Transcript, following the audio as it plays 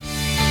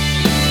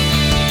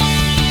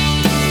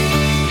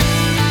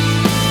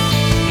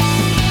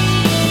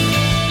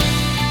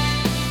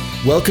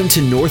Welcome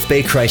to North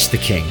Bay Christ the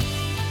King.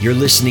 You're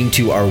listening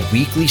to our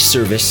weekly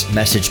service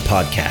message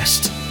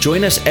podcast.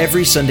 Join us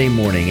every Sunday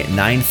morning at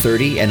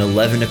 9:30 and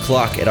 11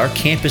 o'clock at our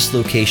campus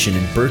location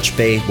in Birch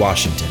Bay,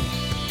 Washington.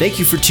 Thank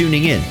you for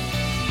tuning in.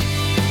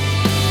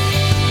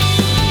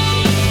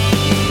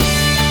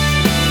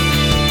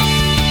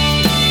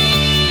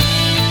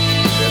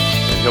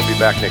 And he'll be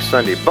back next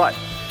Sunday. But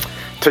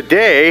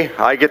today,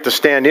 I get to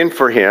stand in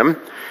for him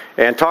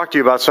and talk to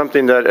you about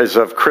something that is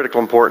of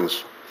critical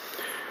importance.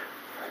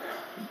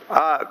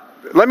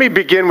 Let me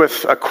begin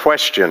with a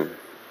question.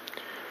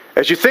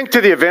 As you think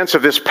to the events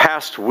of this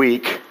past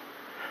week,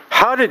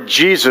 how did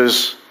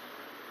Jesus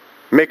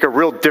make a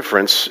real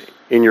difference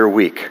in your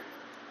week?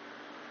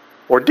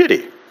 Or did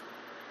he?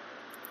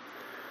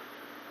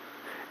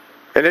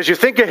 And as you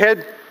think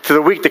ahead to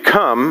the week to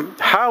come,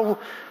 how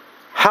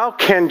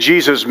can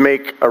Jesus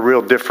make a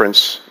real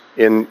difference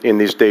in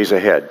these days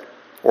ahead?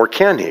 Or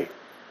can he?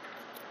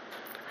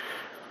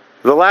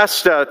 The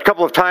last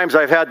couple of times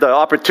I've had the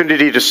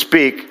opportunity to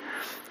speak,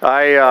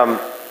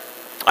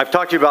 I've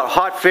talked to you about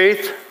hot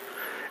faith,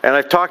 and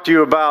I've talked to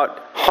you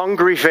about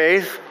hungry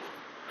faith.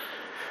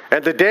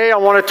 And today I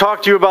want to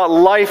talk to you about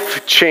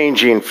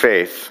life-changing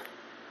faith,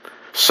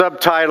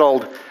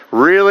 subtitled,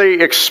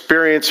 Really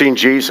Experiencing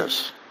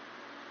Jesus.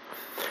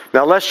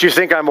 Now, lest you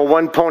think I'm a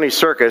one-pony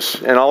circus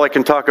and all I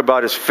can talk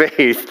about is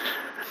faith,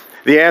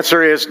 the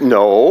answer is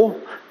no,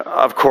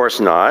 of course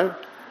not.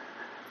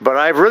 But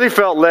I've really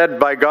felt led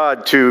by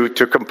God to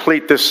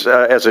complete this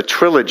as a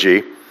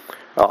trilogy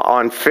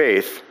on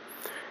faith.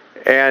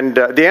 And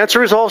the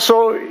answer is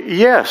also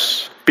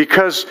yes,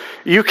 because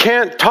you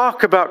can't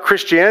talk about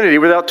Christianity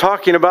without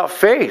talking about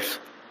faith.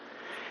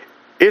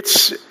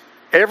 It's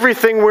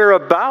everything we're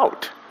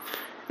about.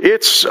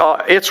 It's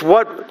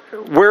what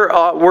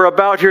we're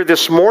about here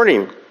this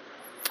morning.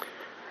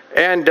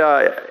 And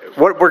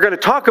what we're going to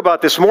talk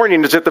about this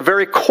morning is at the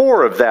very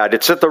core of that.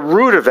 It's at the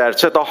root of that.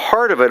 It's at the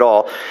heart of it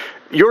all.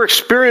 Your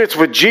experience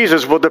with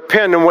Jesus will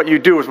depend on what you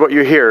do with what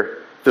you hear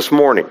this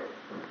morning.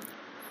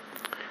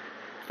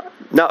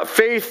 Now,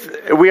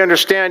 faith, we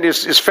understand,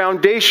 is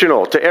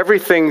foundational to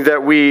everything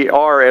that we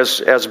are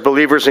as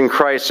believers in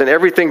Christ and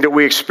everything that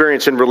we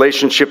experience in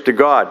relationship to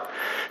God.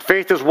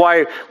 Faith is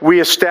why we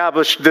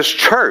established this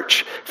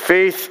church.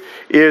 Faith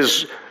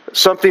is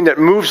something that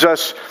moves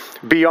us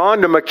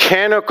beyond a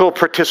mechanical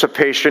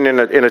participation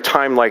in a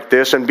time like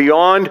this, and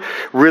beyond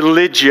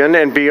religion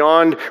and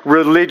beyond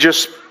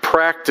religious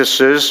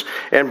practices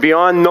and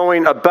beyond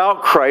knowing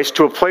about Christ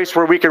to a place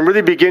where we can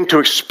really begin to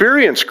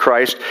experience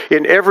Christ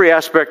in every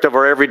aspect of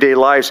our everyday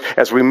lives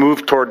as we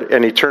move toward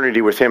an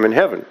eternity with Him in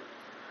heaven.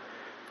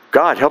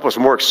 God, help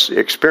us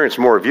experience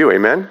more of you.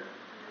 Amen?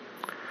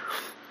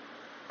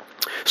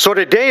 So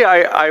today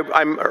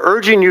I'm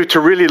urging you to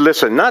really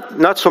listen,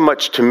 not so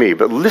much to me,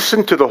 but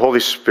listen to the Holy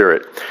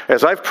Spirit.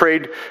 As I've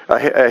prayed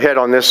ahead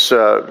on this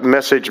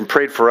message and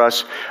prayed for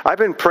us, I've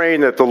been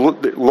praying that the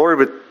Lord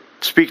would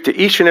speak to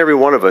each and every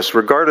one of us,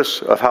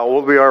 regardless of how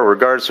old we are,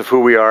 regardless of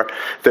who we are,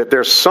 that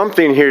there's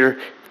something here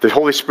the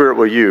Holy Spirit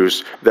will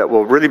use that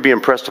will really be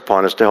impressed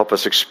upon us to help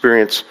us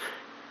experience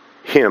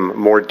Him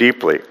more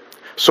deeply.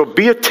 So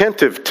be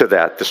attentive to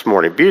that this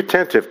morning. Be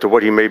attentive to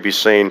what He may be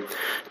saying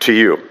to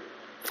you.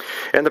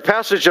 And the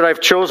passage that I've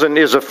chosen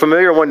is a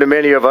familiar one to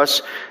many of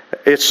us.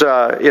 It's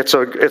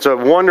a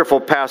wonderful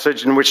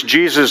passage in which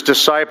Jesus'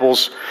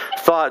 disciples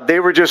thought they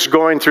were just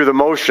going through the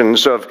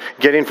motions of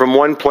getting from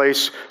one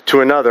place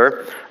to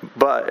another.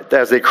 But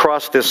as they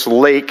crossed this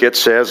lake, it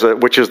says,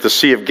 which is the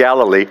Sea of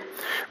Galilee,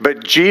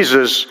 but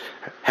Jesus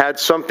had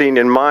something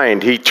in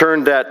mind. He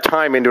turned that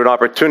time into an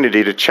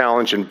opportunity to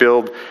challenge and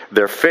build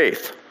their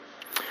faith.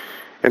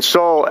 And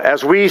so,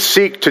 as we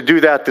seek to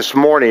do that this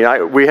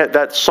morning, we had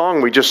that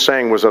song we just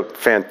sang was a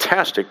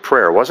fantastic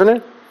prayer, wasn't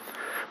it?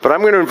 But I'm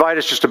going to invite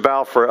us just to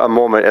bow for a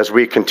moment as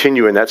we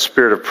continue in that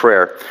spirit of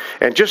prayer,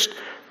 and just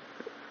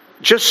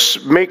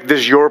make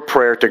this your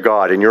prayer to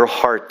God in your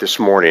heart this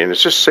morning. And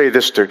just say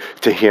this to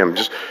Him: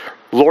 just,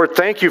 Lord,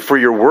 thank you for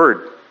your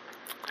word,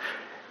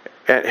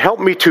 and help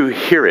me to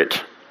hear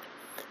it,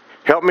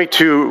 help me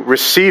to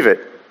receive it,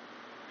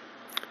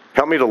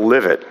 help me to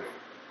live it.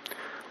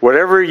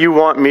 Whatever you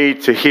want me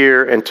to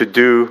hear and to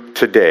do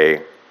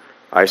today,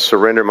 I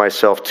surrender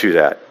myself to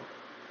that.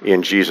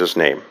 In Jesus'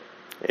 name,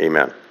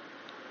 amen.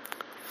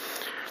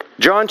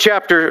 John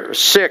chapter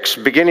 6,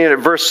 beginning at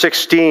verse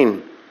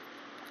 16.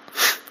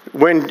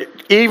 When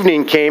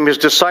evening came, His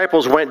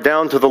disciples went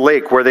down to the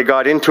lake, where they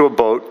got into a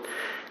boat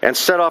and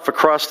set off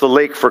across the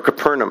lake for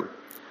Capernaum.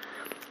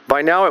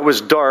 By now it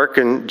was dark,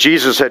 and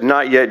Jesus had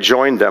not yet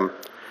joined them.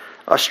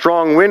 A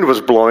strong wind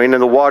was blowing,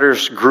 and the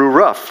waters grew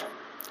rough.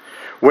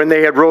 When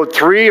they had rowed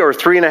 3 or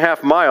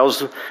 3.5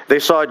 miles, they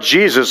saw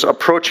Jesus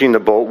approaching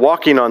the boat,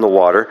 walking on the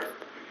water,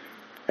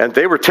 and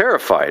they were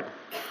terrified.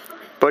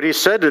 But He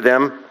said to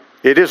them,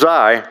 "It is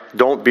I,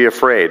 don't be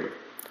afraid."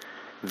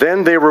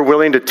 Then they were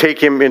willing to take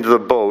Him into the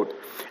boat,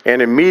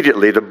 and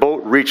immediately the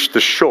boat reached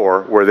the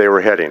shore where they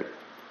were heading.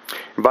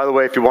 And by the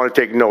way, if you want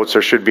to take notes,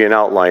 there should be an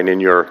outline in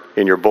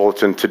your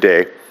bulletin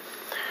today.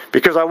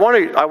 because I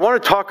want to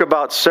talk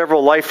about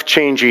several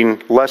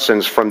life-changing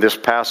lessons from this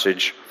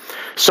passage,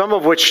 some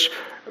of which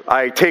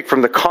I take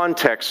from the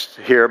context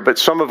here, but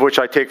some of which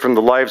I take from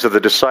the lives of the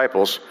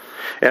disciples,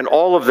 and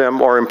all of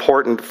them are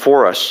important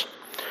for us.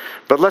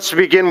 But let's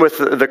begin with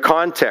the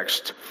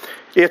context.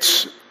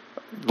 It's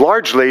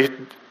largely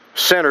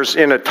centers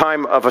in a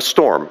time of a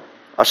storm.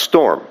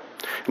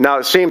 Now,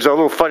 it seems a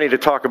little funny to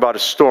talk about a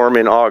storm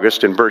in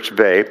August in Birch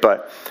Bay,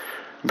 but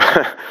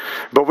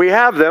we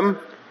have them.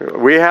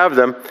 We have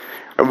them.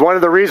 And one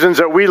of the reasons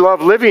that we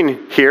love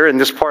living here in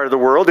this part of the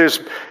world is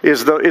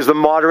the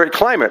moderate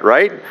climate,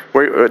 right?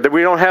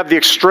 We don't have the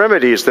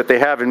extremities that they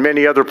have in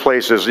many other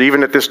places,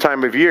 even at this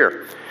time of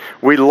year.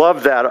 We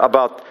love that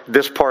about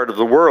this part of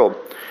the world.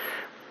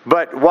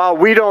 But while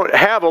we don't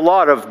have a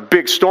lot of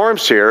big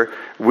storms here,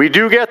 we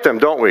do get them,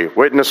 don't we?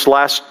 Witness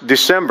last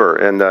December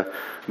and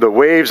the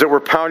waves that were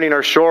pounding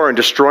our shore and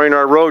destroying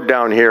our road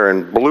down here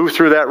and blew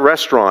through that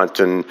restaurant,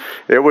 and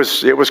it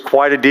was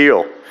quite a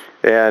deal.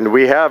 And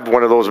we have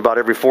one of those about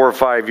every 4 or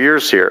 5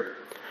 years here.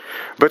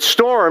 But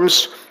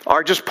storms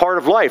are just part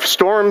of life.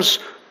 Storms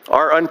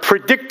are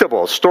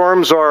unpredictable.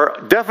 Storms are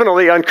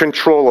definitely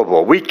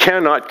uncontrollable. We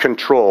cannot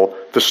control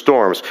the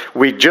storms.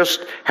 We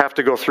just have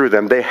to go through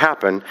them. They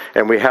happen,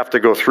 and we have to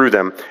go through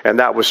them. And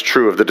that was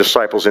true of the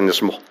disciples in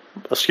this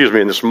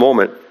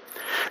moment.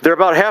 They're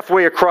about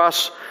halfway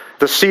across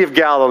the Sea of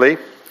Galilee,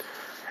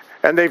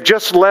 and they've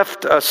just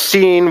left a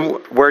scene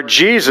where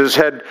Jesus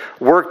had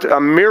worked a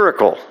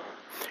miracle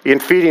in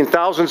feeding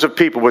thousands of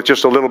people with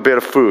just a little bit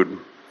of food.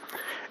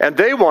 And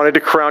they wanted to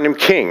crown him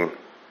king.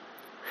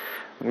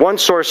 One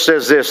source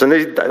says this,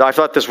 and I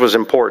thought this was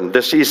important.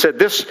 He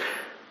said,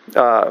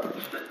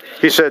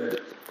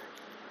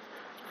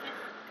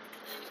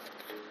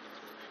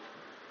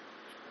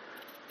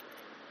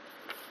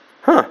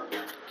 I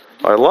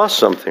lost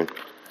something.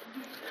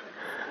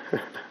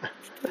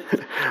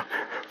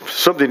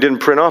 Something didn't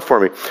print off for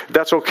me.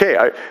 That's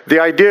okay.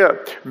 The idea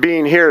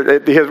being here,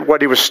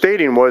 what he was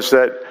stating was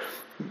that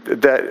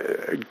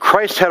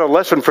Christ had a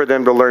lesson for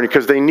them to learn,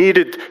 because they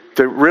needed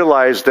to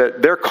realize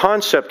that their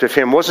concept of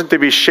him wasn't to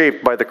be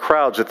shaped by the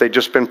crowds that they'd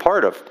just been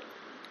part of.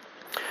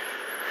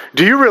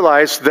 Do you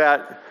realize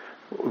that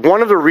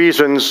one of the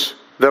reasons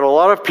that a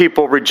lot of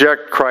people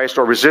reject Christ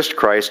or resist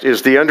Christ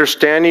is the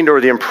understanding or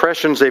the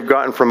impressions they've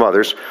gotten from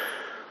others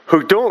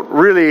who don't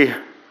really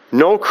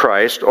know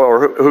Christ,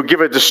 or who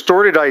give a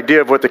distorted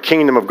idea of what the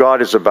kingdom of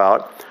God is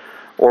about,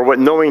 or what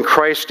knowing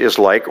Christ is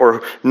like,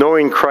 or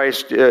knowing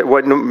Christ,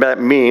 what that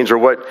means, or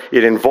what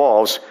it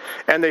involves.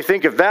 And they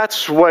think if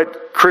that's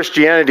what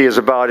Christianity is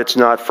about, it's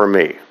not for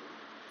me.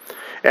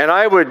 And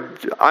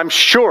I'm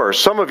sure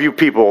some of you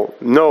people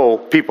know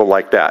people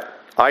like that.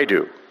 I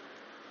do.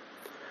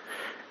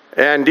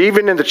 And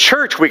even in the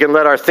church, we can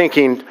let our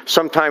thinking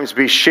sometimes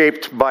be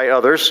shaped by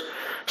others,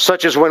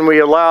 such as when we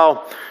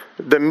allow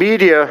the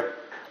media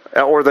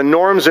or the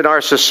norms in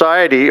our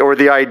society, or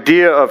the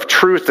idea of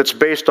truth that's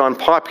based on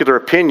popular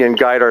opinion,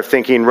 guide our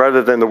thinking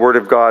rather than the Word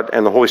of God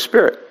and the Holy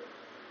Spirit.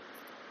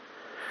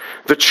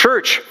 The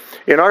church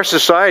in our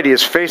society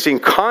is facing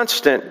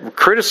constant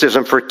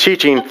criticism for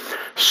teaching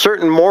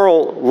certain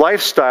moral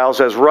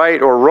lifestyles as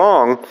right or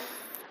wrong,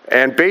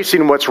 and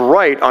basing what's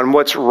right on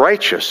what's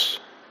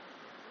righteous.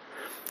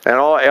 And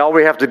all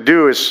we have to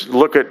do is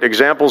look at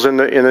examples in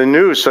the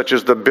news, such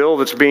as the bill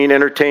that's being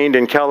entertained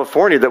in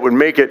California that would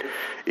make it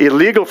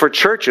illegal for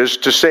churches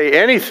to say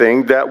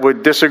anything that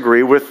would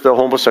disagree with the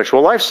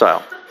homosexual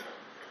lifestyle.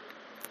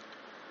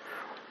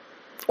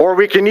 Or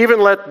we can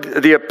even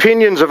let the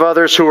opinions of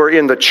others who are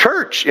in the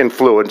church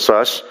influence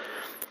us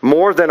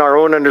more than our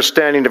own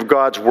understanding of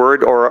God's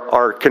Word or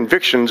our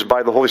convictions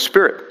by the Holy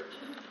Spirit.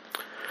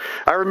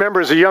 I remember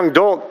as a young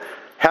adult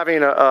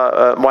having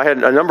I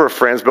had a number of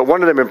friends, but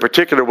one of them in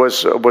particular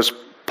was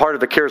part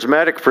of the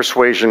charismatic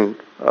persuasion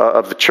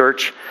of the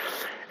church,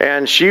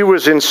 and she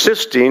was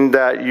insisting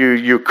that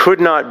you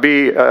could not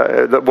be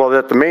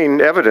that the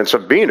main evidence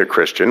of being a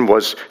Christian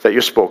was that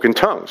you spoke in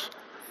tongues.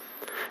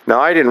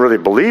 Now, I didn't really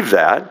believe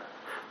that,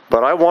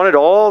 but I wanted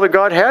all that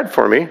God had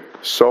for me,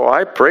 so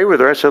I prayed with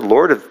her. I said,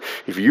 Lord,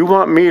 if you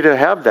want me to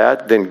have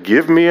that, then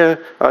give me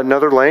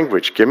another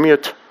language. Give me a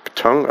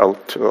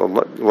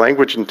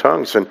language in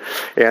tongues. And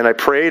I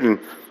prayed, and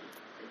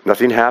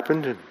nothing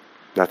happened,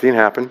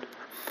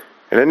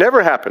 and it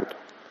never happened.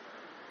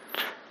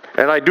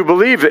 And I do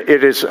believe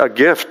it is a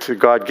gift that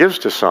God gives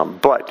to some,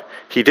 but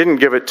He didn't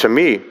give it to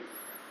me.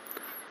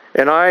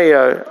 And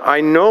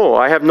I know,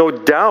 I have no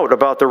doubt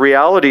about the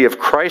reality of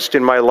Christ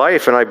in my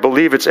life, and I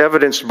believe it's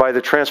evidenced by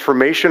the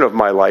transformation of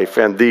my life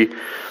and the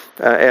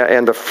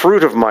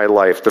fruit of my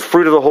life, the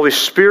fruit of the Holy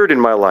Spirit in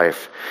my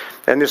life,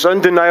 and this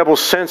undeniable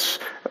sense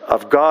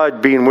of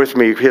God being with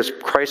me, His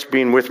Christ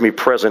being with me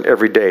present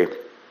every day.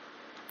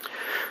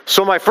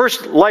 So my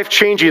first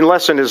life-changing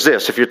lesson is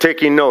this. If you're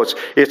taking notes,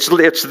 it's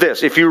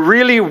this. If you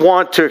really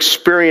want to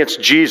experience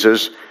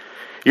Jesus,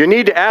 you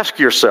need to ask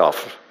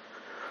yourself,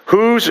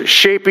 who's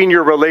shaping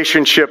your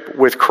relationship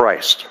with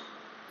Christ?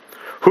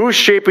 Who's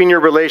shaping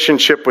your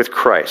relationship with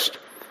Christ?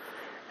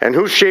 And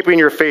who's shaping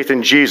your faith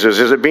in Jesus?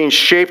 Is it being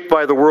shaped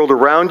by the world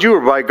around you or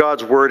by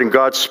God's Word and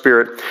God's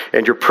Spirit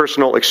and your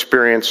personal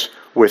experience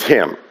with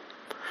Him?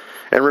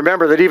 And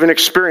remember that even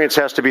experience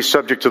has to be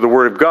subject to the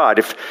Word of God.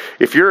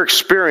 If your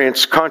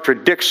experience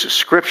contradicts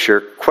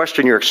Scripture,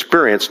 question your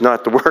experience,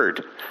 not the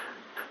Word.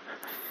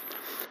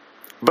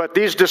 But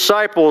these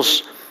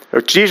disciples,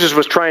 Jesus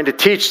was trying to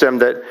teach them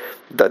that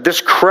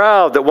this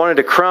crowd that wanted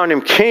to crown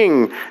him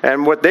king,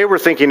 and what they were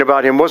thinking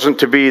about him wasn't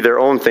to be their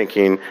own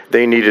thinking.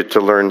 They needed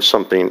to learn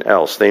something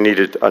else. They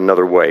needed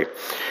another way.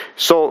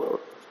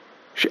 So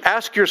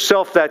ask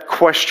yourself that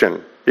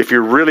question if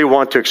you really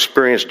want to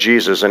experience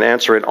Jesus, and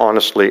answer it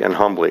honestly and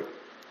humbly.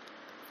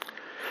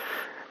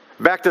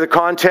 Back to the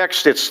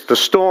context, it's the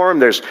storm,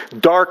 there's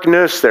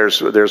darkness,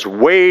 there's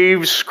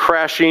waves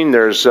crashing,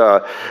 there's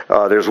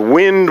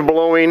wind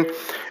blowing.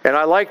 And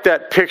I like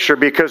that picture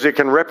because it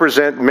can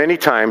represent many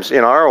times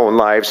in our own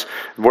lives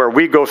where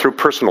we go through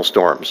personal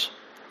storms.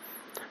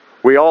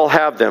 We all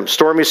have them,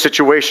 stormy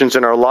situations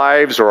in our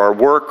lives or our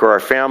work or our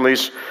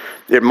families.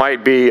 It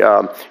might be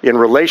in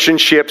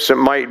relationships, it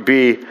might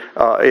be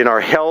in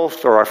our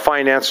health or our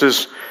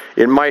finances.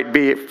 It might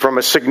be from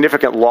a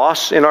significant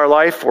loss in our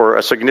life or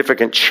a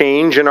significant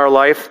change in our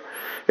life.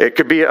 It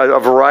could be a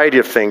variety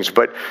of things,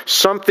 but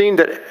something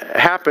that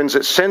happens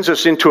that sends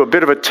us into a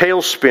bit of a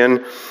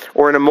tailspin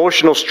or an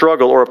emotional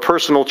struggle or a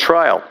personal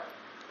trial.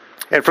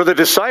 And for the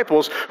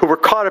disciples who were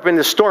caught up in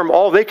the storm,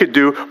 all they could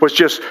do was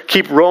just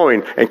keep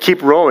rowing and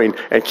keep rowing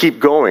and keep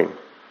going.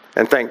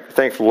 And thank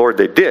the Lord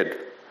they did.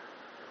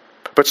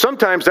 But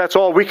sometimes that's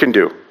all we can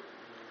do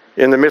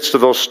in the midst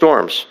of those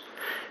storms.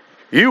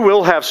 You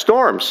will have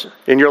storms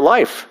in your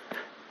life.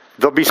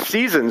 There'll be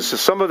seasons,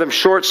 some of them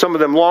short, some of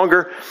them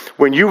longer,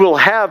 when you will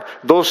have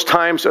those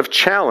times of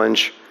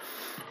challenge.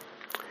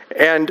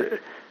 And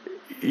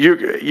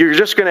you're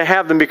just going to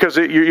have them because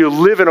you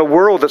live in a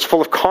world that's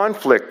full of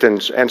conflict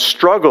and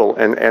struggle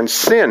and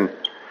sin.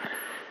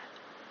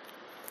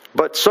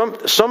 But some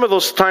of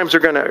those times are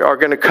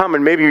going to come,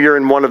 and maybe you're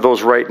in one of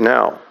those right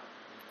now.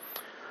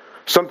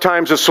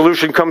 Sometimes a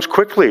solution comes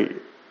quickly.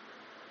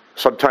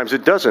 Sometimes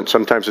it doesn't.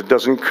 Sometimes it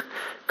doesn't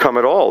come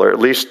at all, or at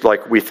least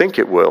like we think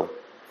it will.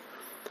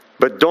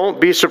 But don't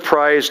be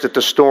surprised at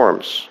the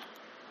storms.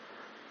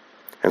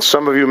 And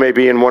some of you may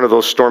be in one of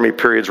those stormy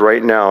periods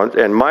right now.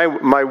 And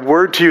my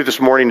word to you this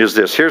morning is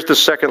this. Here's the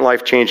second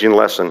life-changing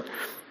lesson.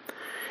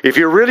 If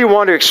you really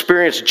want to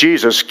experience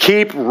Jesus,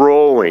 keep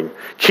rowing,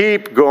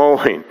 keep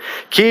going,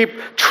 keep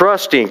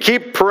trusting,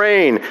 keep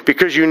praying,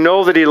 because you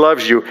know that He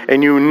loves you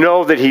and you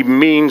know that He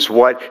means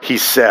what He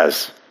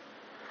says.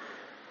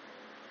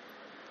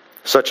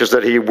 Such as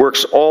that He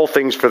works all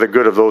things for the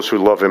good of those who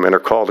love Him and are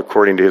called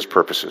according to His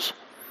purposes.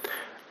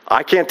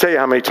 I can't tell you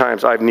how many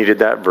times I've needed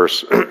that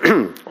verse,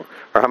 or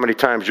how many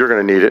times you're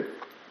going to need it.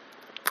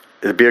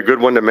 It'd be a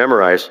good one to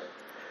memorize.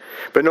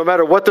 But no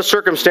matter what the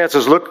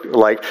circumstances look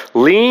like,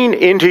 lean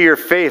into your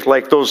faith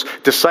like those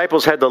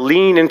disciples had to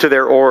lean into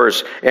their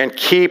oars and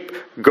keep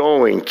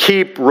going,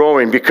 keep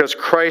rowing, because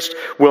Christ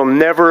will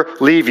never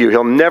leave you.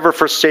 He'll never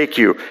forsake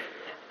you.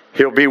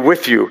 He'll be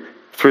with you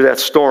through that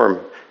storm.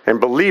 And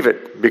believe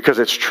it, because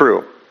it's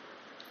true.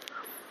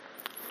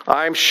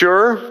 I'm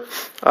sure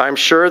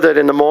that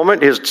in the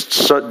moment his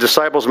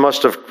disciples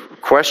must have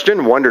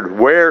questioned, wondered,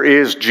 where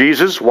is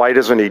Jesus? Why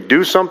doesn't He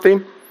do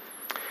something?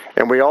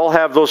 And we all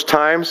have those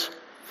times.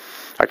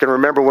 I can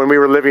remember when we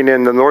were living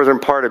in the northern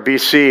part of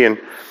BC,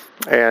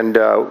 and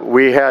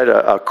we had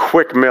a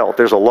quick melt.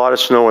 There's a lot of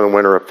snow in the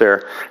winter up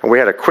there. And we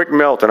had a quick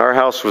melt, and our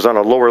house was on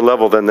a lower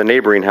level than the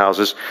neighboring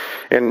houses.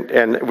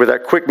 And with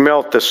that quick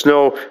melt, the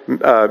snow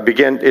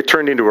it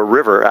turned into a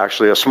river,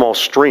 actually, a small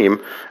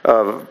stream,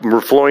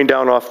 flowing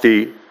down off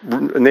the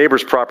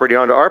neighbor's property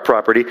onto our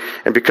property.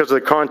 And because of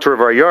the contour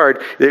of our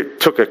yard, it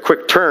took a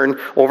quick turn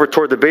over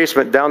toward the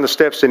basement, down the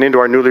steps, and into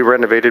our newly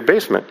renovated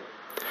basement.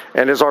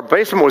 And as our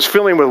basement was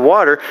filling with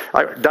water,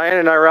 Diane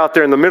and I were out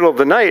there in the middle of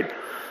the night,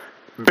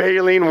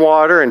 bailing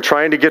water and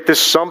trying to get this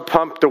sump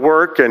pump to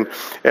work, and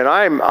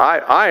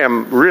I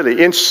am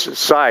really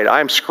inside.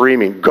 I'm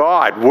screaming,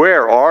 God,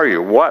 where are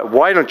you?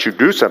 Why don't you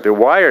do something?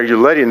 Why are you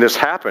letting this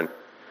happen?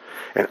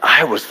 And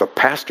I was the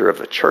pastor of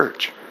the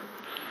church.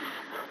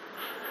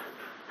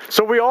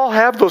 So we all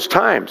have those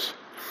times.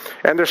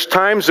 And there's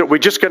times that we're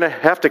just going to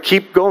have to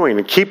keep going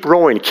and keep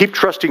rowing, keep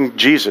trusting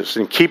Jesus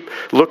and keep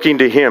looking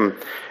to Him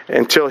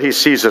until He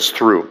sees us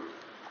through.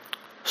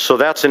 So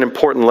that's an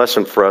important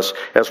lesson for us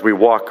as we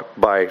walk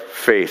by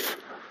faith.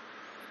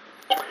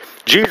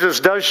 Jesus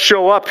does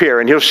show up here,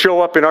 and He'll show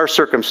up in our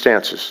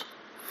circumstances.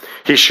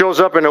 He shows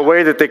up in a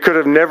way that they could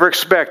have never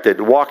expected,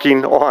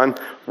 walking on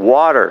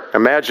water.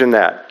 Imagine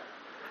that.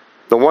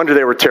 No wonder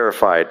they were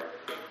terrified.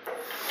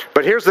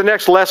 But here's the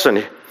next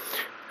lesson.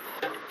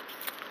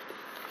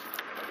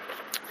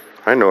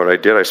 I know what I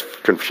did. I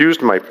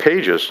confused my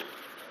pages.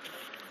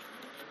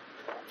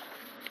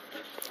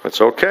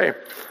 That's okay.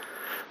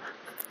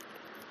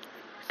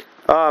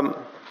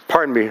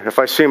 Pardon me if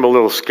I seem a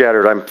little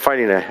scattered. I'm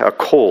fighting a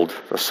cold,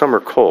 a summer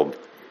cold.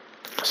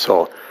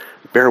 So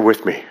bear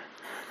with me.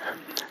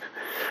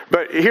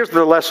 But here's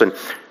the lesson.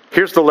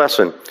 Here's the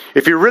lesson.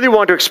 If you really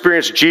want to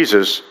experience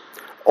Jesus,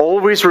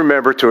 always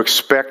remember to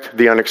expect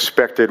the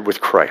unexpected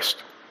with Christ.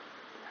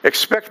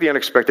 Expect the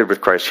unexpected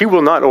with Christ. He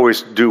will not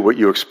always do what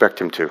you expect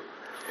him to.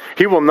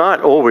 He will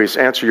not always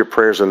answer your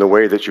prayers in the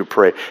way that you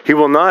pray. He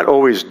will not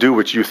always do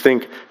what you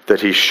think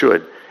that he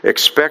should.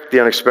 Expect the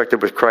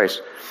unexpected with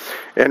Christ.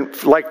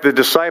 And like the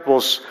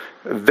disciples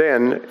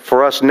then,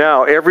 for us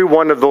now, every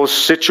one of those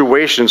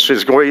situations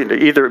is going to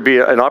either be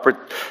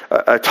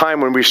a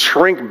time when we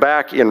shrink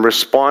back in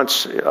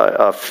response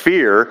of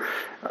fear,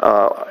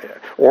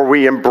 or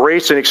we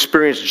embrace and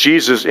experience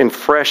Jesus in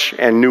fresh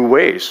and new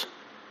ways.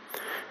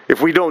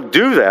 If we don't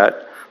do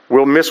that,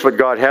 we'll miss what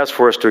God has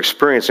for us to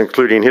experience,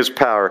 including his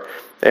power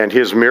and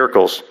his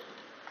miracles.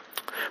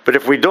 But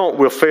if we don't,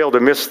 we'll fail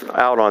to miss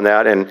out on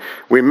that, and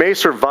we may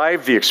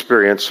survive the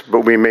experience,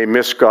 but we may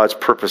miss God's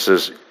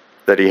purposes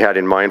that he had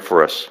in mind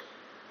for us.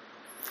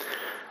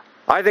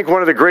 I think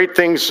one of the great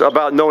things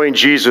about knowing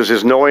Jesus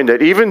is knowing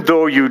that even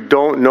though you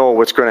don't know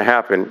what's going to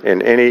happen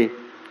in any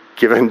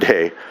given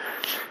day,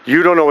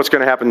 you don't know what's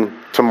going to happen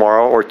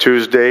tomorrow or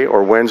Tuesday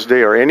or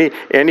Wednesday or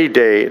any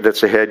day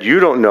that's ahead. You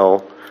don't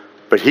know,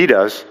 but he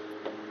does.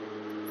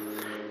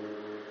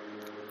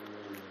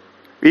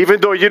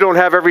 Even though you don't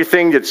have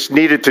everything that's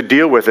needed to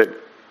deal with it,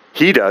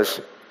 he does.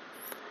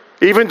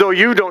 Even though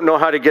you don't know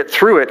how to get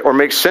through it or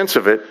make sense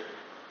of it,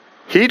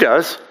 he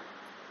does.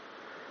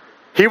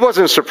 He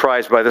wasn't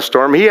surprised by the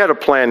storm. He had a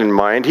plan in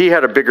mind. He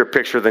had a bigger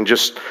picture than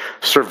just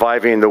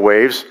surviving the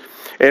waves.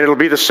 And it'll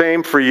be the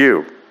same for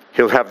you.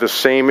 He'll have the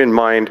same in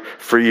mind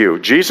for you.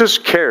 Jesus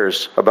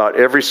cares about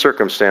every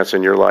circumstance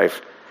in your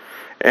life.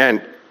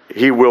 And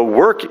he will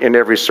work in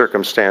every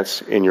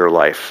circumstance in your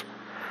life.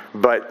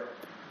 But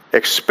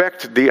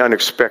expect the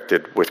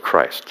unexpected with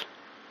Christ.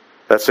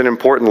 That's an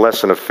important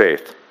lesson of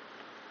faith.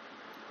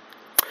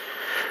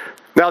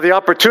 Now, the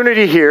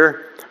opportunity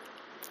here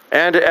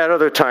and at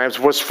other times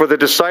was for the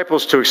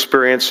disciples to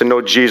experience and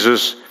know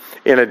Jesus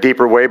in a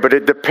deeper way, but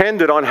it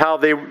depended on how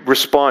they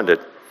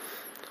responded.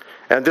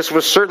 And this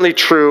was certainly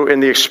true in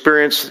the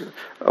experience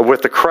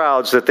with the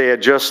crowds that they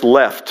had just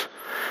left.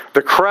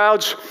 The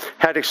crowds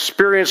had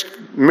experienced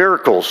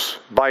miracles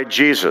by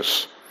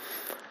Jesus,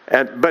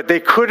 but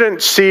they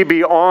couldn't see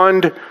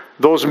beyond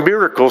those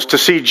miracles to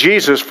see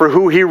Jesus for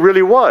who he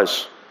really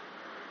was.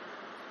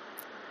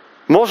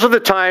 Most of the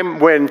time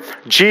when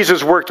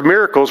Jesus worked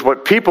miracles,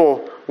 what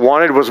people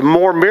wanted was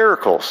more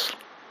miracles.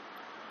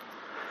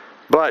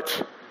 But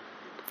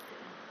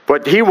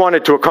what he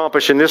wanted to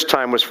accomplish in this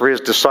time was for his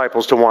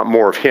disciples to want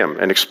more of him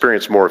and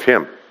experience more of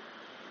him.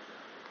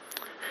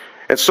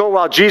 And so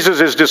while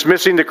Jesus is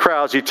dismissing the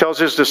crowds, he tells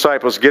his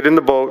disciples, get in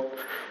the boat,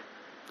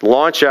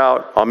 launch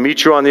out, I'll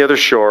meet you on the other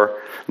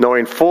shore,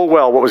 knowing full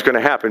well what was going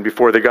to happen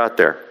before they got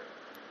there.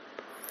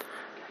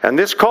 And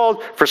this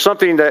called for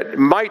something that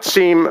might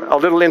seem a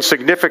little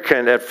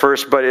insignificant at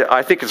first, but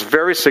I think it's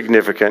very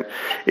significant.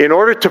 In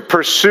order to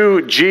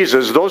pursue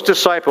Jesus, those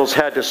disciples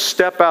had to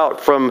step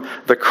out from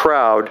the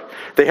crowd.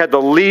 They had to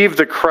leave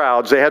the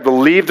crowds. They had to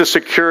leave the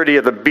security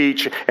of the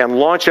beach and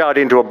launch out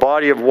into a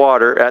body of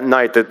water at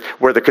night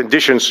where the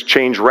conditions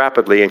change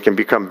rapidly and can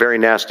become very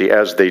nasty,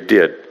 as they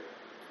did.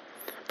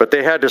 But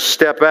they had to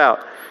step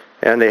out,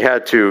 and they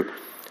had to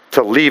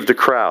leave the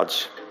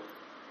crowds.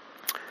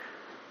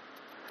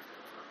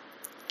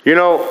 You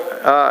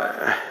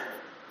know,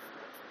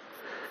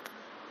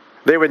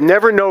 they would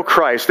never know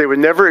Christ. They would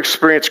never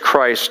experience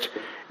Christ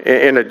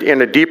in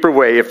a deeper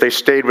way if they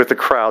stayed with the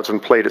crowds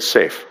and played it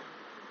safe.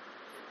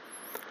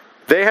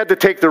 They had to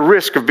take the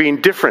risk of being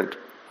different,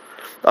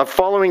 of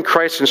following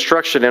Christ's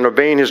instruction and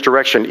obeying his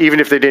direction, even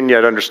if they didn't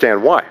yet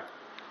understand why.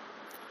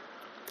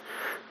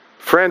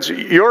 Friends,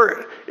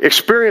 your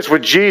experience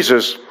with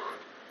Jesus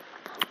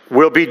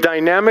will be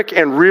dynamic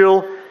and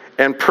real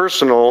and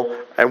personal,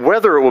 and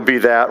whether it will be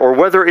that, or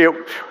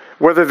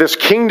whether this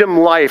kingdom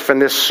life and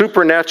this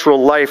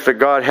supernatural life that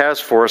God has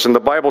for us and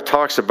the Bible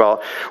talks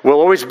about will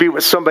always be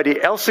what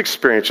somebody else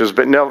experiences,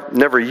 but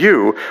never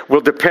you, will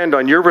depend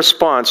on your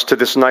response to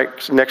this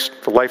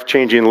next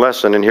life-changing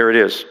lesson, and here it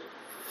is.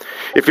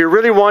 If you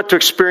really want to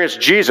experience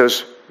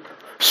Jesus,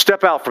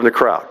 step out from the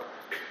crowd.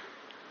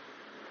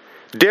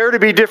 Dare to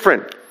be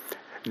different.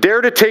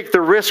 Dare to take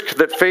the risk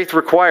that faith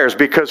requires,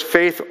 because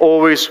faith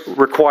always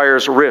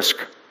requires risk.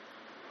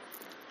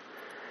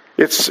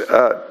 It's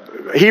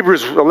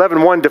Hebrews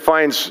 11:1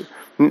 defines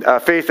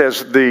faith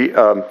as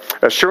the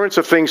assurance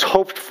of things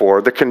hoped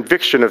for, the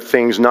conviction of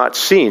things not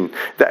seen.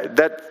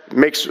 That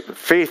makes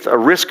faith a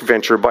risk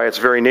venture by its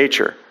very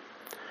nature.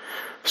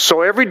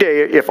 So every day,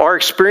 if our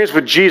experience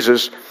with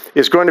Jesus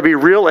is going to be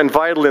real and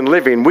vital and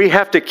living, we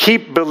have to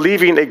keep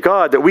believing a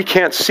God that we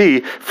can't see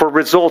for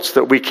results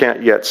that we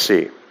can't yet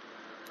see.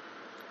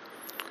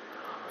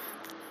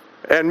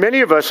 And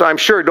many of us, I'm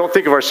sure, don't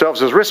think of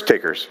ourselves as risk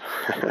takers.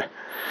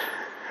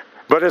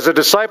 But as a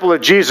disciple of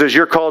Jesus,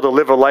 you're called to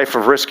live a life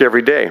of risk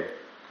every day.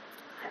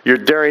 You're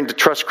daring to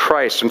trust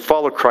Christ and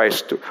follow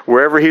Christ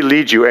wherever he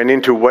leads you and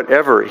into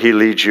whatever he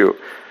leads you,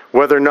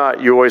 whether or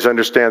not you always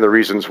understand the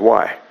reasons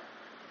why.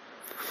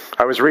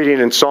 I was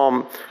reading in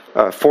Psalm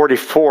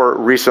 44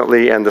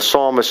 recently, and the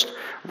psalmist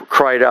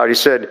cried out. He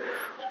said,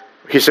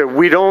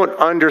 "We don't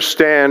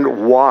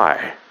understand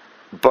why,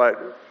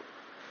 but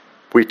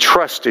we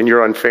trust in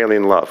your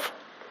unfailing love."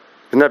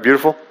 Isn't that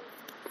beautiful?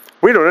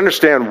 We don't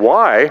understand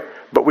why,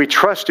 but we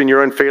trust in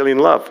your unfailing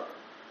love.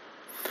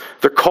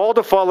 The call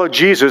to follow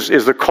Jesus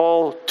is the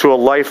call to a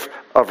life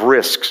of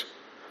risks.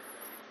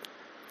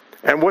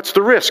 And what's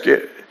the risk?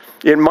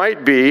 It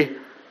might be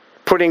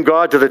putting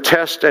God to the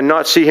test and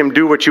not see him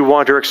do what you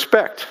want or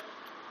expect.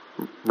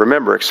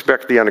 Remember,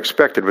 expect the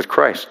unexpected with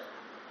Christ.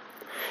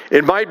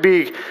 It might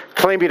be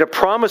claiming a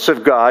promise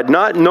of God,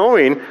 not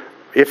knowing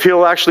if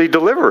he'll actually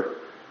deliver.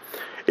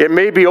 It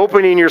may be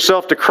opening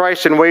yourself to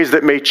Christ in ways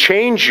that may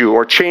change you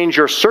or change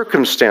your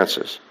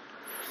circumstances.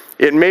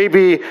 It may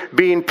be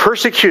being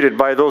persecuted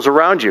by those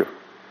around you.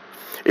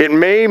 It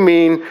may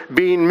mean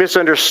being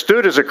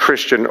misunderstood as a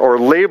Christian or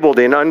labeled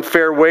in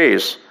unfair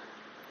ways.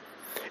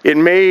 It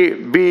may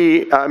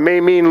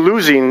mean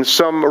losing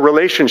some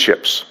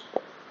relationships,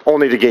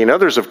 only to gain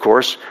others, of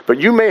course, but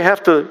you may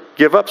have to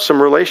give up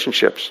some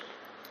relationships.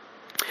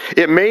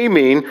 It may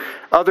mean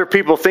other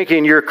people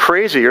thinking you're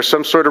crazy or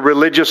some sort of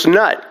religious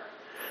nut,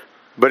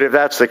 but if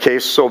that's the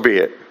case, so be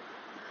it.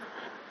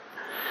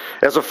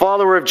 As a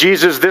follower of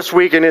Jesus this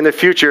week and in the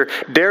future,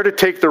 dare to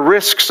take the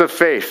risks of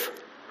faith.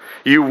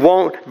 You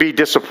won't be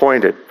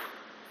disappointed.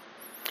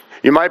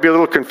 You might be a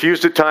little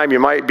confused at times. You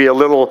might be a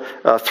little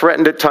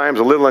threatened at times,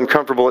 a little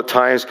uncomfortable at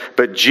times,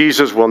 but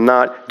Jesus will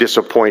not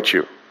disappoint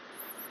you.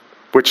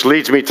 Which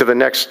leads me to the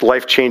next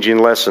life-changing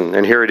lesson,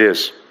 and here it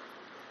is.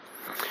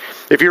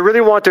 If you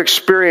really want to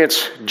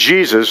experience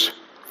Jesus,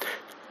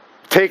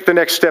 take the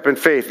next step in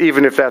faith,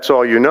 even if that's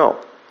all you know.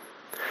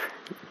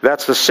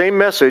 That's the same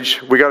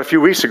message we got a few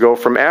weeks ago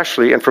from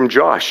Ashley and from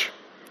Josh.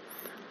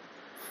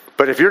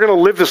 But if you're going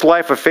to live this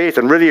life of faith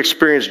and really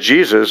experience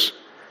Jesus,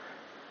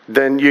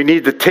 then you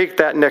need to take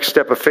that next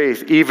step of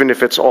faith, even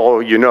if it's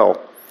all you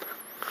know.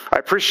 I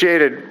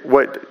appreciated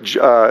what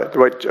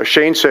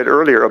Shane said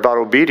earlier about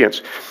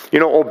obedience. You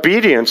know,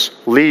 obedience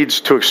leads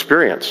to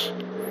experience.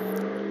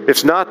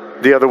 It's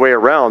not the other way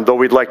around, though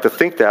we'd like to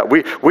think that.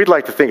 We'd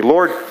like to think,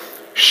 Lord,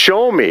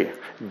 show me,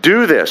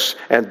 do this,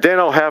 and then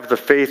I'll have the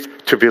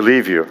faith to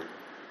believe you.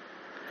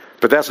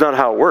 But that's not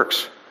how it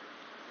works.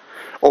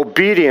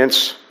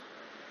 Obedience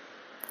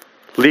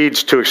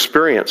leads to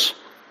experience.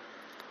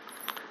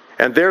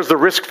 And there's the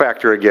risk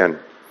factor again.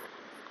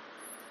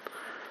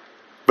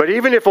 But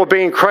even if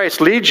obeying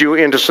Christ leads you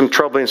into some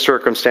troubling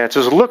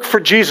circumstances, look for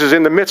Jesus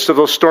in the midst of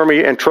those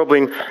stormy and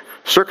troubling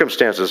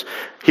circumstances.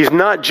 He's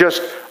not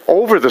just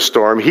over the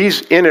storm,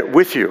 he's in it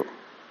with you,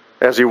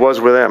 as he was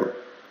with them.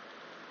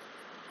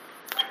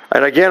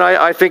 And again,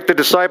 I think the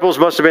disciples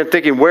must have been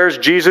thinking, where's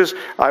Jesus?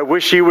 I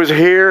wish he was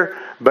here,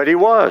 but he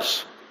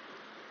was.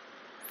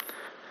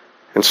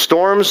 And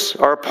storms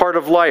are a part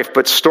of life,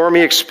 but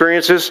stormy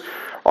experiences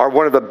are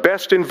one of the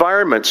best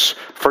environments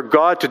for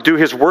God to do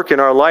his work in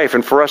our life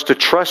and for us to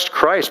trust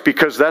Christ,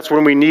 because that's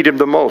when we need him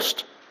the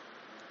most.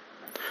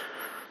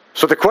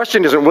 So the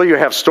question isn't, will you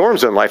have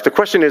storms in life? The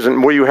question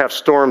isn't, will you have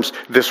storms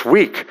this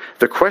week?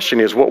 The question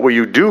is, what will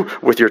you do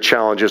with your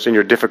challenges and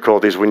your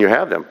difficulties when you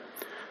have them?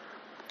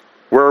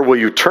 Where will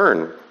you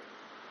turn?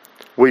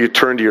 Will you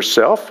turn to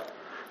yourself?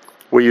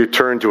 Will you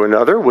turn to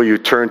another? Will you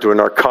turn to a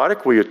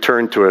narcotic? Will you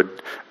turn to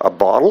a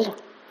bottle?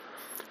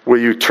 Will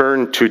you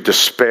turn to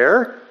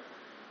despair?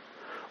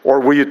 Or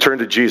will you turn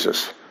to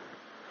Jesus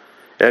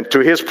and to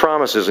his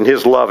promises and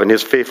his love and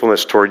his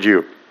faithfulness toward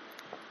you?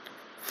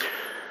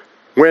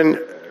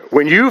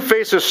 When you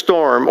face a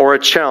storm or a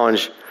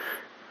challenge,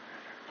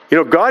 you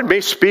know, God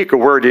may speak a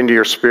word into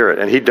your spirit,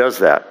 and he does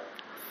that.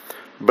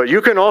 But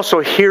you can also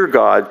hear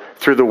God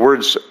through the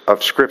words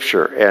of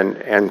Scripture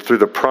and through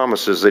the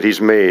promises that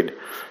he's made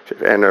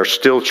and are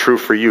still true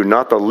for you,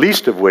 not the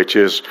least of which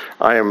is,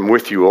 I am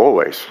with you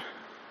always.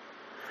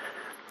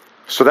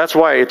 So that's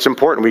why it's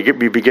important we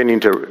be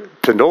beginning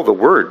to know the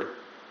Word.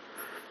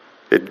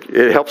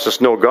 It helps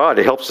us know God.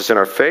 It helps us in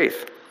our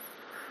faith.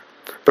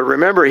 But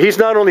remember, he's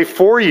not only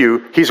for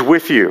you, he's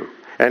with you.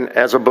 And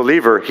as a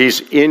believer,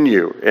 he's in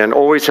you and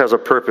always has a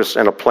purpose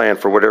and a plan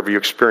for whatever you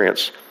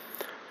experience.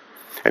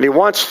 And he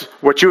wants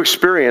what you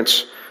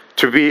experience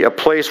to be a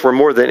place where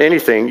more than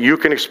anything, you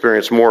can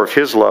experience more of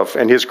his love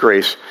and his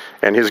grace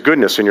and his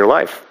goodness in your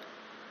life.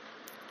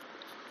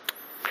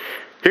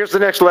 Here's the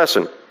next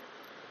lesson.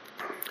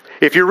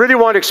 If you really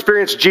want to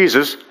experience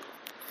Jesus,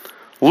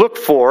 look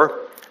for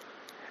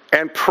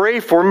and pray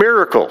for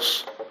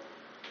miracles.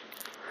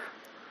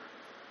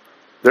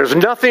 There's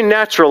nothing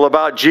natural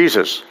about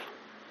Jesus.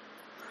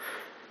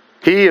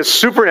 He is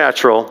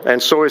supernatural,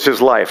 and so is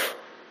his life.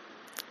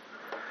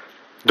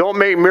 Don't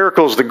make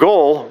miracles the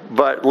goal,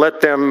 but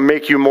let them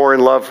make you more in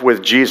love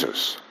with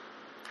Jesus.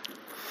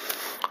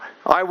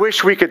 I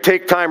wish we could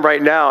take time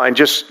right now and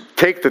just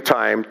take the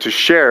time to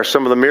share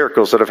some of the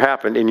miracles that have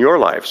happened in your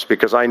lives,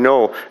 because I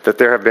know that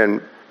there have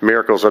been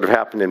miracles that have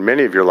happened in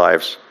many of your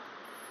lives.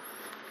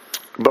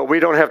 But we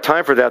don't have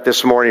time for that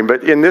this morning.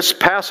 But in this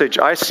passage,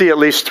 I see at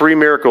least 3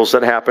 miracles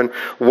that happen.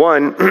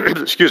 One,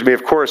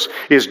 of course,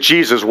 is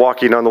Jesus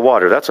walking on the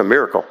water. That's a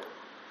miracle.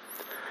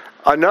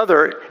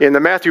 Another, in the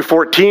Matthew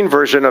 14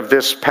 version of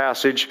this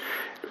passage,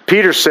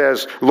 Peter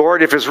says,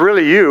 Lord, if it's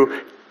really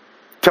you,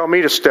 tell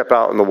me to step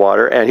out in the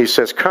water. And he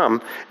says,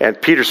 come. And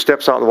Peter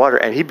steps out in the water,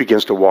 and he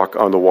begins to walk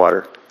on the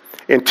water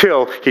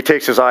until he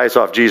takes his eyes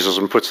off Jesus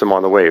and puts them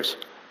on the waves.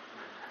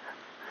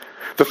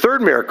 The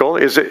third miracle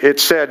is it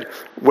said,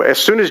 as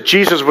soon as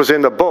Jesus was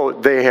in the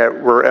boat, they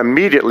were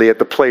immediately at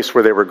the place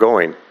where they were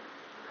going.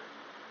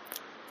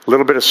 A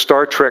little bit of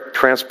Star Trek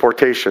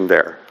transportation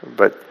there,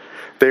 but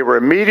they were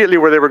immediately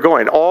where they were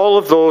going. All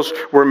of those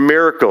were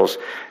miracles.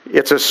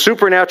 It's a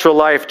supernatural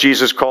life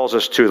Jesus calls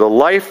us to. The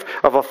life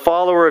of a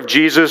follower of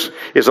Jesus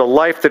is a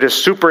life that is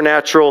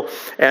supernatural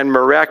and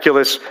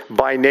miraculous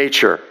by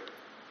nature.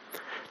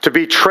 To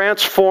be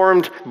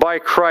transformed by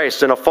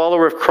Christ and a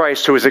follower of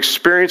Christ who is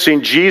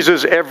experiencing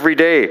Jesus every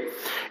day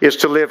is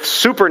to live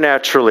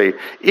supernaturally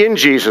in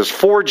Jesus,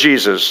 for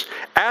Jesus,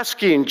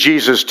 asking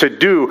Jesus to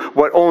do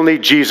what only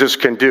Jesus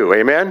can do.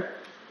 Amen?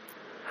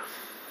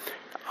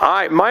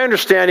 My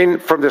understanding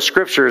from the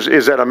scriptures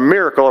is that a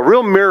miracle, a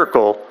real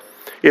miracle,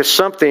 is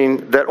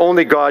something that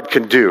only God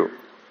can do.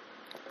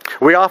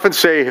 We often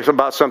say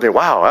about something,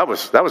 wow,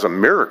 that was a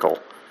miracle.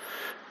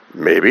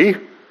 Maybe.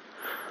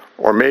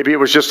 Or maybe it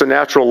was just a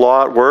natural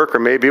law at work, or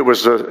maybe it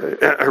was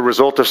a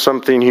result of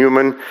something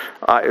human.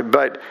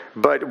 But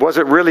was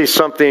it really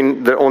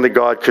something that only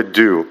God could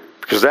do?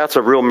 Because that's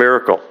a real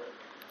miracle.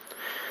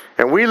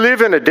 And we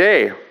live in a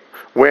day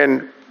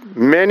when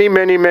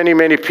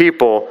many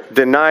people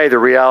deny the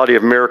reality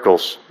of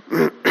miracles.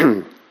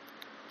 Diane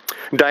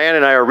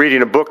and I are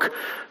reading a book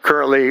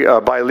currently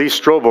by Lee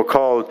Strobel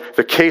called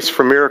The Case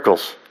for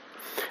Miracles.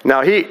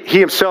 Now, he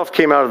himself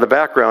came out of the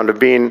background of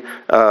being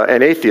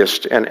an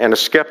atheist and a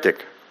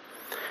skeptic.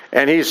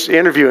 And he's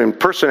interviewing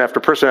person after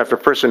person after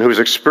person who's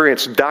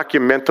experienced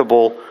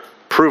documentable,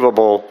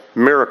 provable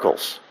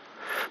miracles.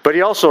 But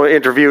he also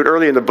interviewed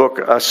early in the book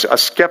a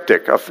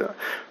skeptic of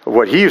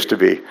what he used to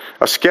be,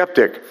 a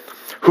skeptic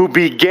who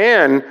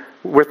began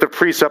with the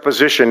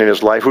presupposition in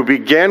his life, who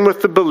began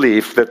with the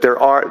belief that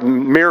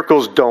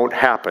miracles don't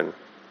happen.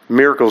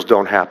 Miracles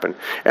don't happen.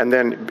 And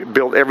then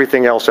built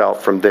everything else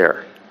out from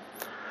there.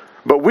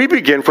 But we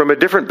begin from a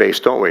different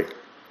base, don't we?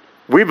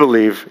 We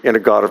believe in a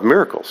God of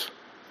miracles.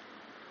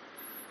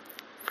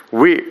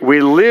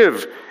 We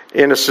live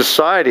in a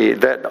society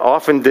that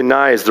often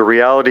denies the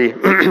reality,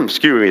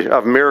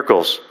 of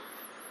miracles.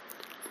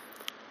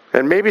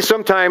 And maybe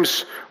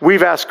sometimes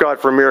we've asked God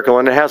for a miracle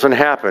and it hasn't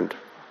happened.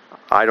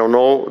 I don't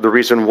know the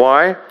reason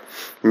why.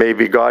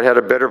 Maybe God had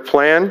a better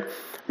plan.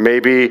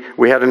 Maybe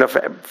we had enough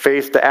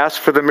faith to ask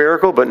for the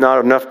miracle, but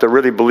not enough to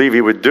really believe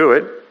He would do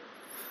it.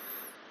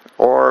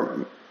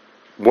 Or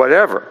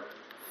whatever.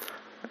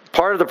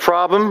 Part of the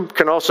problem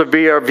can also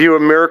be our view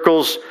of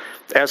miracles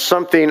as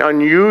something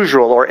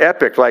unusual or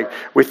epic. Like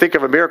we think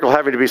of a miracle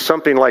having to be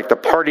something like the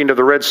parting of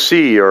the Red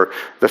Sea or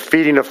the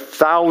feeding of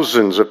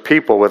thousands of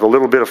people with a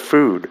little bit of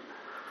food.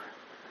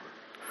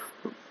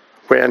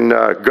 When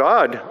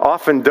God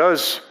often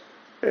does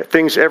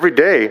things every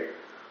day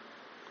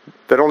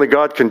that only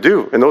God can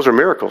do, and those are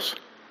miracles.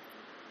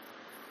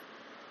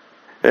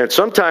 And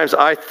sometimes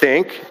I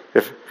think,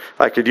 if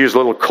I could use a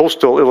little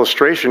coastal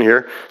illustration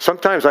here,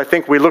 sometimes I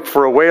think we look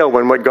for a whale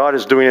when what God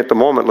is doing at the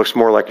moment looks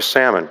more like a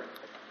salmon.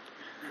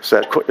 Is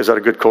that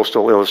a good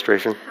coastal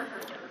illustration?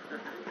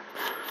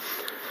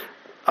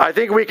 I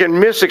think we can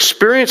miss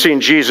experiencing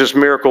Jesus'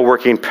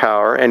 miracle-working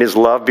power and His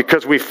love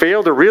because we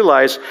fail to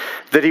realize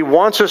that He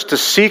wants us to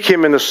seek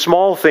Him in the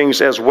small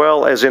things as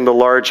well as in the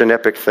large and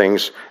epic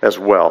things as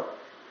well.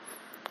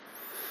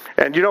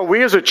 And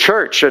we as a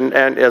church, and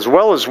as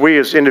well as we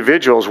as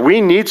individuals,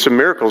 we need some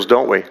miracles,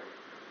 don't we?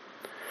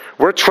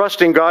 We're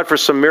trusting God for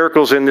some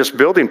miracles in this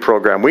building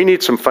program. We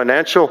need some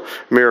financial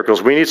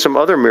miracles. We need some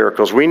other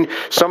miracles.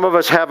 Some of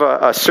us have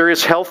a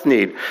serious health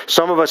need.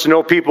 Some of us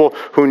know people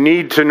who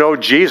need to know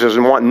Jesus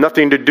and want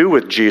nothing to do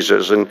with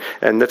Jesus, and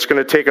that's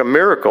going to take a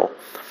miracle.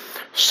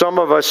 Some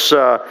of us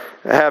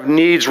have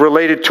needs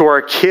related to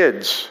our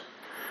kids.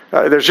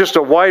 There's just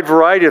a wide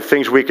variety of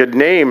things we could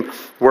name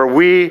where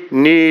we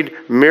need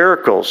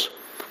miracles.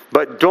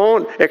 But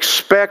don't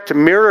expect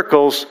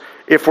miracles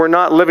if we're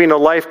not living a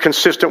life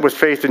consistent with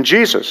faith in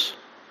Jesus.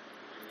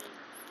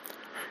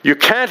 You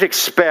can't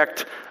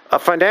expect a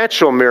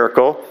financial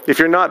miracle if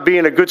you're not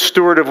being a good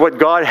steward of what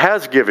God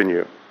has given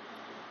you.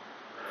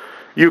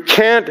 You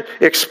can't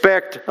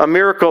expect a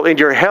miracle in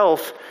your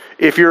health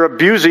if you're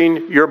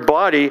abusing your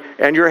body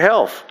and your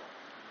health.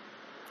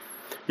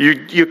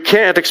 You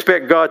can't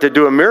expect God to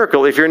do a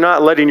miracle if you're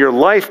not letting your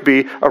life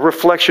be a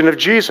reflection of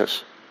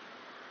Jesus.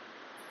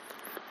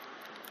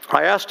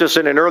 I asked us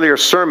in an earlier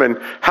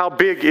sermon, how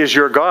big is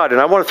your God?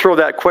 And I want to throw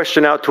that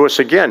question out to us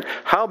again.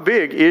 How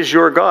big is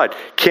your God?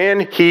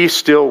 Can He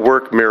still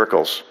work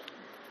miracles?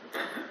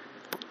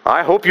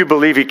 I hope you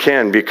believe He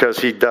can, because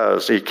He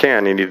does. He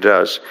can and He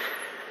does.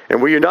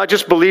 And will you not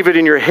just believe it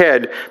in your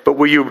head, but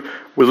will you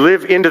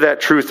live into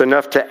that truth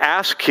enough to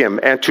ask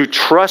him and to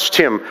trust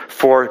him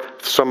for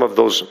some of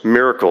those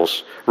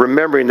miracles,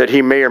 remembering that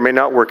he may or may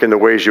not work in the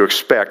ways you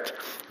expect,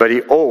 but he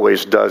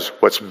always does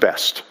what's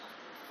best.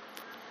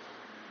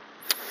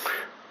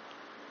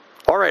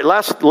 All right,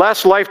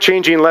 last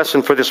life-changing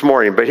lesson for this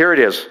morning, but here it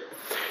is.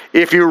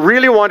 If you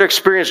really want to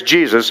experience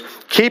Jesus,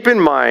 keep in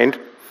mind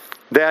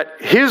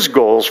that his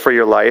goals for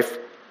your life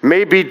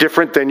may be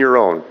different than your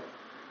own.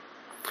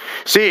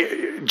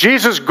 See,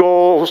 Jesus'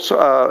 goal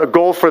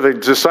for the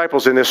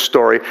disciples in this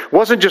story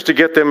wasn't just to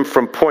get them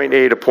from point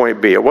A to point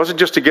B. It wasn't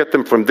just to get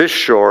them from this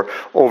shore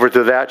over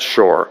to that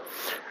shore.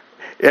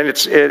 And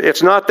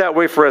it's not that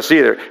way for us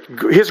either.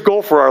 His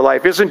goal for our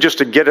life isn't just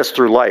to get us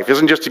through life,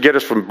 isn't just to get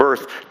us from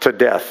birth to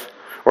death,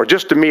 or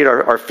just to meet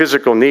our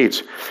physical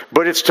needs,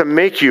 but it's to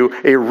make you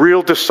a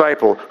real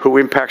disciple who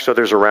impacts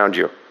others around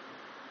you.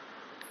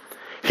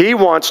 He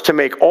wants to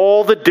make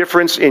all the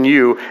difference in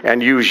you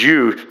and use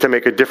you to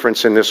make a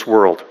difference in this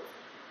world.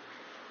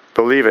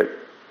 Believe it.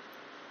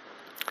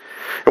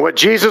 And what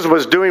Jesus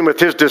was doing with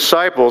his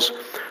disciples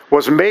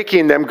was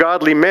making them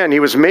godly men. He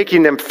was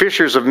making them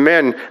fishers of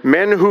men,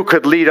 men who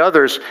could lead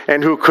others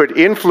and who could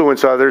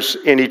influence others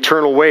in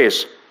eternal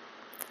ways.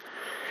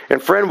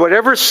 And friend,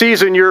 whatever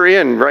season you're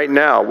in right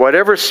now,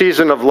 whatever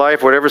season of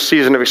life, whatever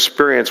season of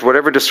experience,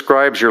 whatever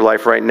describes your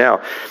life right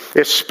now,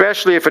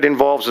 especially if it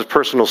involves a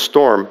personal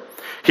storm,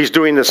 he's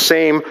doing the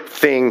same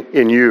thing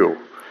in you.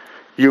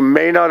 You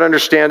may not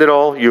understand it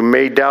all. You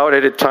may doubt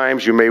it at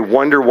times. You may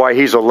wonder why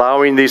he's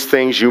allowing these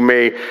things. You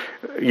may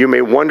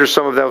wonder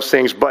some of those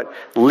things, but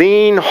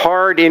lean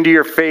hard into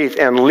your faith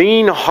and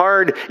lean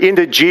hard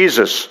into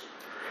Jesus.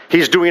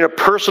 He's doing a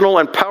personal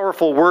and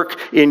powerful work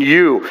in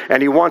you,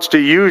 and he wants to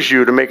use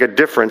you to make a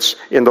difference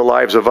in the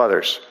lives of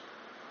others.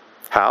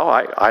 How?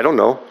 I don't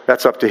know.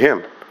 That's up to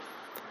him.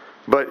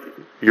 But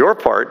your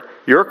part,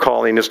 your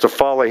calling is to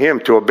follow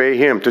him, to obey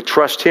him, to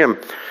trust him,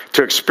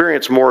 to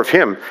experience more of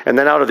him. And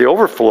then out of the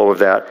overflow of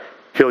that,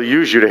 he'll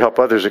use you to help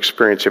others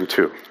experience him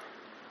too.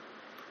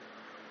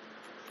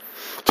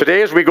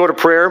 Today, as we go to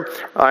prayer,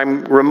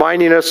 I'm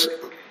reminding us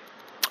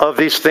of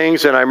these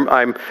things, and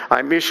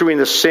I'm issuing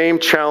the same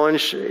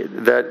challenge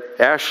that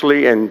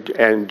Ashley and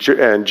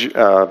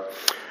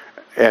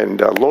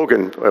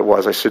Logan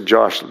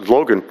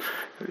Logan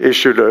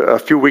issued a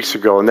few weeks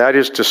ago, and that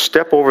is to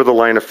step over the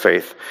line of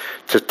faith,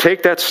 to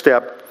take that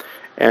step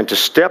and to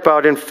step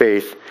out in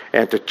faith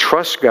and to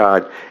trust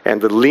God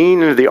and to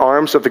lean into the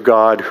arms of the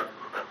God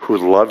who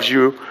loves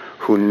you,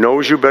 who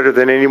knows you better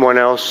than anyone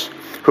else,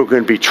 who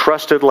can be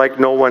trusted like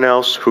no one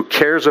else, who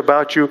cares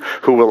about you,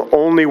 who will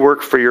only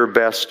work for your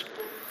best,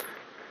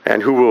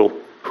 and who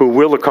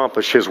will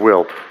accomplish his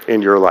will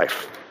in your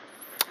life.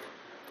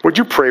 Would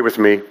you pray with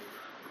me?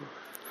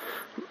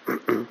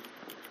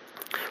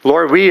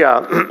 Lord, we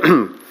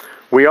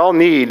all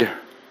need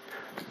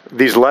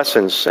these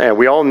lessons, and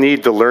we all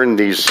need to learn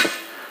these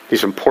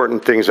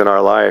important things in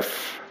our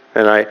life,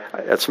 and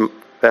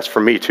that's for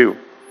me too.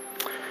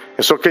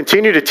 And so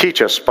continue to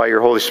teach us by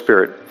your Holy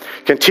Spirit.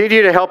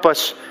 Continue to help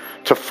us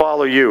to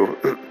follow you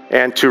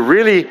and to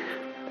really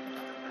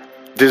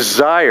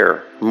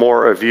desire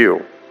more of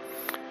you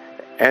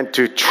and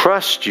to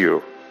trust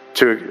you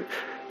to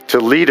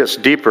lead us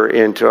deeper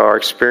into our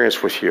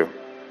experience with you.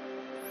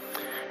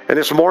 And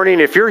this morning,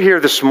 if you're here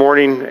this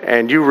morning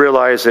and you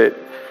realize that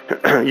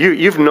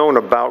you've known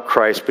about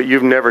Christ, but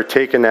you've never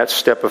taken that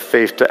step of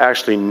faith to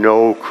actually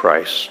know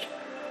Christ,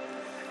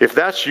 if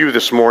that's you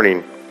this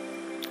morning,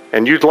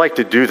 and you'd like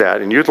to do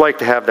that, and you'd like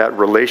to have that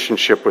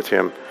relationship with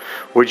him,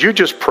 would you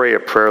just pray a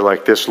prayer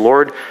like this?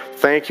 Lord,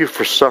 thank you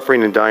for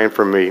suffering and dying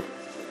for me.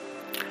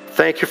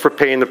 Thank you for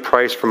paying the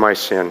price for my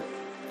sin.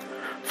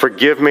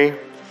 Forgive me.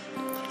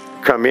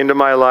 Come into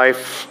my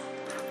life.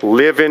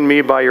 Live in me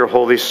by your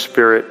Holy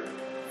Spirit.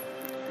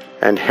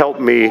 And help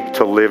me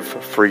to live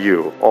for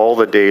you all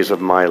the days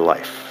of my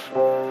life.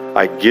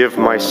 I give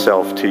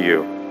myself to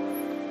you.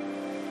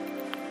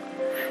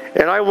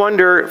 And I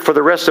wonder, for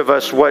the rest of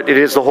us, what it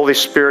is the Holy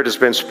Spirit has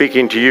been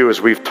speaking to you as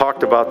we've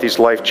talked about these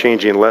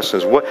life-changing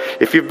lessons. What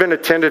if you've been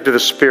attentive to the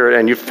Spirit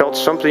and you felt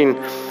something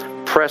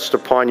pressed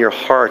upon your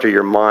heart or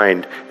your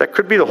mind, that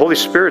could be the Holy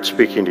Spirit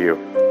speaking to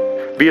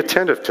you. Be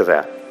attentive to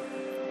that.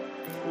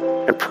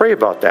 And pray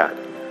about that.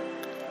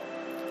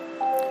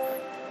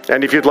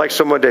 And if you'd like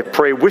someone to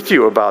pray with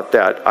you about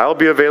that, I'll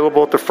be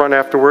available at the front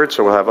afterwards,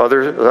 so we'll have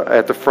others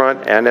at the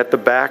front and at the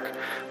back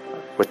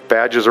with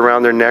badges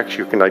around their necks.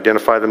 You can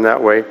identify them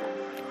that way.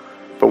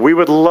 But we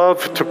would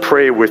love to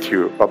pray with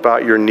you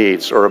about your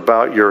needs or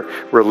about your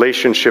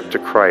relationship to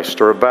Christ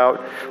or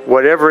about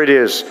whatever it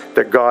is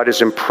that God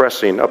is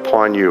impressing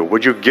upon you.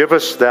 Would you give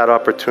us that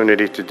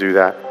opportunity to do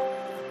that?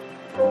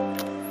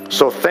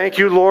 So thank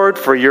you, Lord,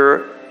 for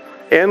your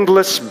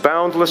endless,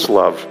 boundless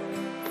love.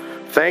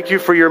 Thank you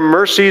for your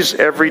mercies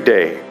every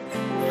day.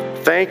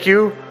 Thank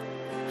you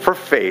for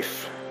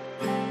faith.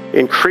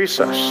 Increase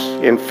us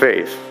in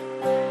faith.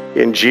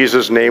 In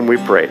Jesus' name we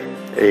pray.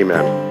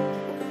 Amen.